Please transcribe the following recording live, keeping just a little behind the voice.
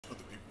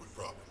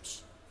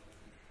problems.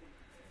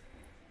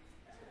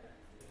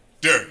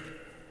 Derek,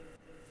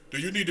 do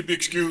you need to be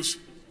excused?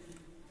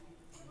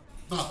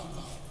 No,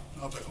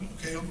 but I'm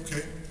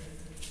okay.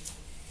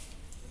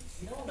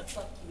 No, the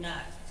fuck you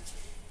not.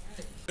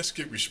 Let's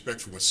get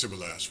respectful and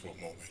civilized for a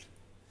moment.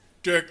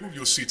 Derek, move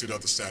your seat to the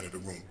other side of the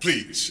room,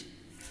 please.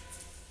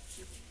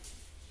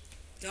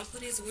 Don't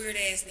put his weird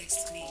ass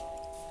next to me.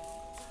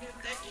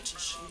 That itchy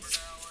shit.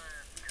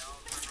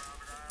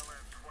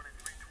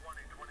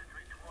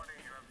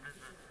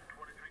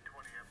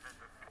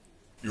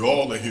 You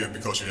all are here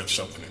because you have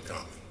something in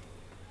common.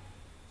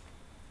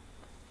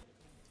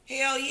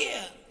 Hell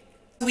yeah.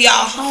 We all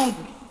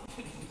hungry.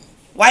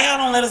 Why y'all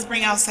don't let us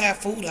bring outside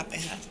food up in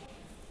here?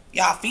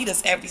 Y'all feed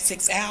us every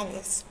 6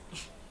 hours.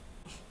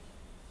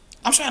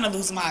 I'm trying to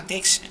lose my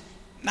addiction,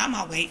 not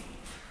my weight.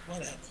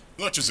 Whatever.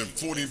 Lunch is in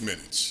 40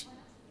 minutes.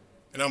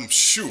 And I'm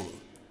sure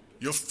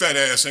your fat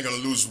ass ain't gonna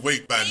lose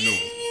weight by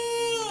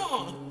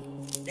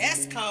noon.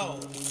 That's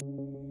cold.